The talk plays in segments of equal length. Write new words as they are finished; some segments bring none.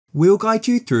We'll guide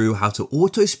you through how to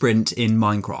auto sprint in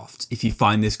Minecraft. If you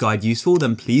find this guide useful,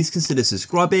 then please consider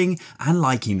subscribing and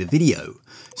liking the video.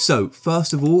 So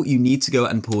first of all, you need to go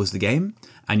and pause the game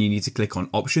and you need to click on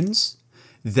options,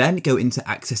 then go into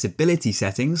accessibility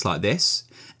settings like this,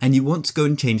 and you want to go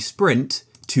and change sprint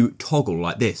to toggle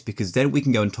like this because then we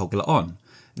can go and toggle it on.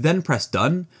 Then press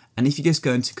done, and if you just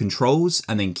go into controls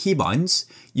and then keybinds,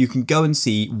 you can go and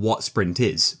see what sprint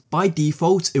is. By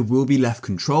default, it will be left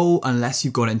control unless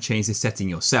you've gone and changed the setting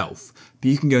yourself, but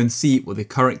you can go and see what the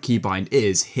current keybind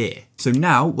is here. So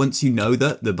now, once you know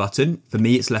that the button, for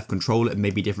me it's left control, it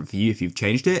may be different for you if you've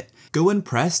changed it, go and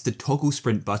press the toggle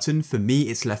sprint button. For me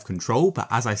it's left control, but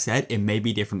as I said, it may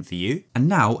be different for you. And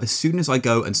now, as soon as I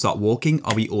go and start walking,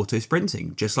 I'll be auto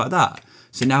sprinting, just like that.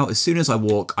 So now as soon as I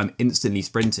walk, I'm instantly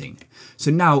sprinting.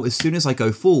 So now as soon as I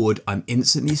go forward, I'm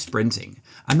instantly sprinting.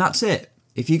 And that's it.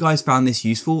 If you guys found this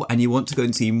useful and you want to go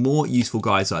and see more useful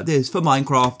guides like this for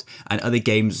Minecraft and other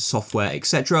games, software,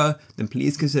 etc., then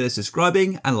please consider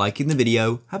subscribing and liking the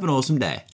video. Have an awesome day.